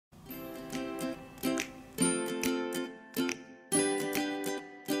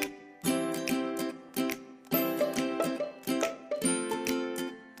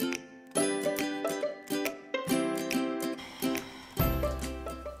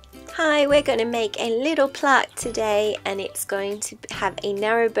Hi, we're going to make a little plaque today, and it's going to have a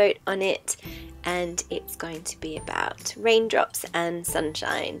narrowboat on it, and it's going to be about raindrops and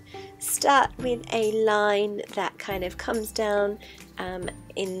sunshine. Start with a line that kind of comes down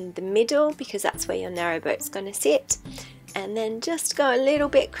in the middle, because that's where your narrowboat's going to sit, and then just go a little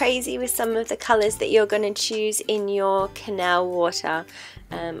bit crazy with some of the colours that you're going to choose in your canal water.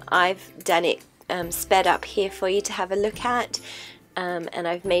 I've done it sped up here for you to have a look at. And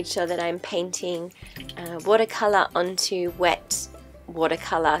I've made sure that I'm painting watercolour onto wet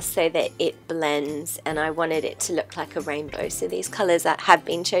watercolour so that it blends, and I wanted it to look like a rainbow, so these colours have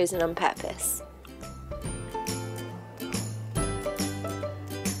been chosen on purpose.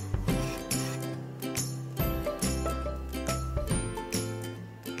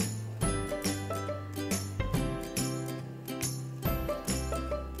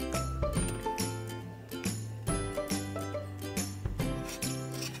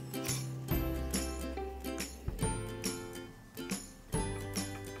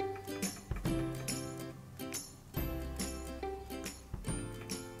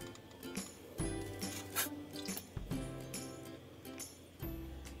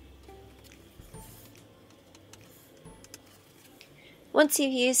 Once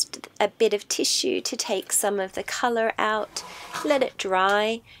you've used a bit of tissue to take some of the colour out, let it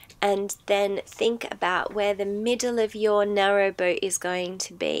dry, and then think about where the middle of your narrowboat is going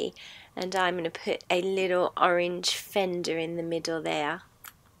to be. And I'm going to put a little orange fender in the middle there.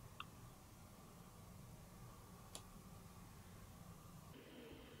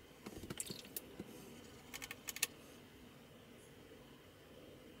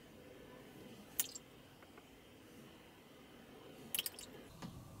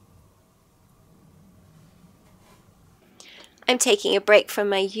 I'm taking a break from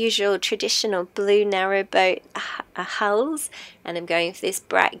my usual traditional blue narrowboat hulls, and I'm going for this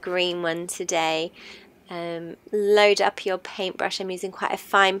bright green one today. Load up your paintbrush. I'm using quite a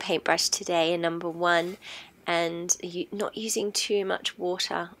fine paintbrush today, a number 1, and not using too much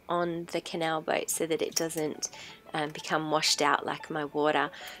water on the canal boat so that it doesn't become washed out like my water.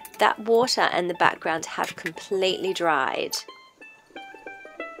 That water and the background have completely dried.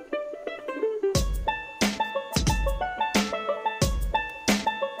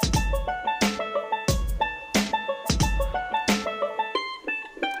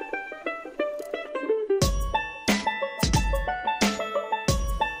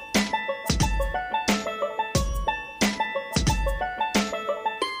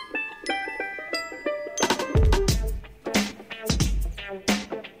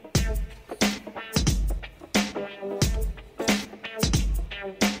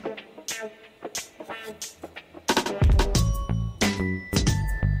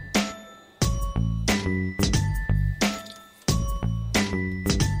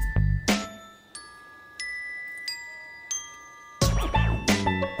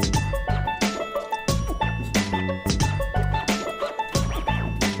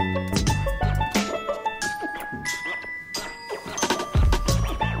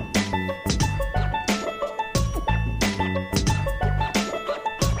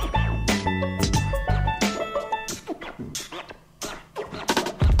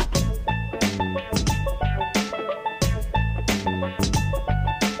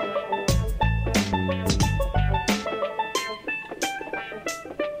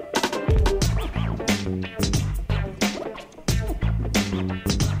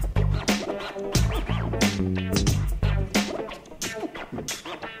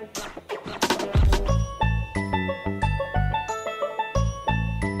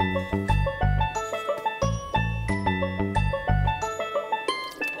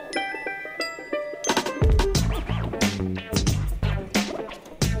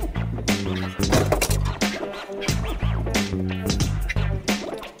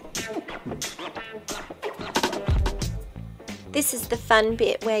 This is the fun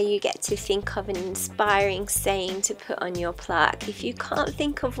bit where you get to think of an inspiring saying to put on your plaque. If you can't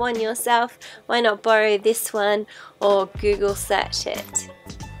think of one yourself, why not borrow this one or Google search it?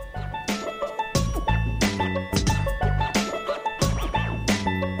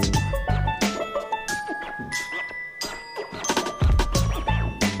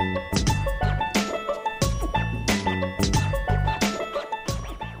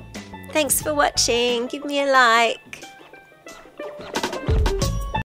 Thanks for watching. Give me a like.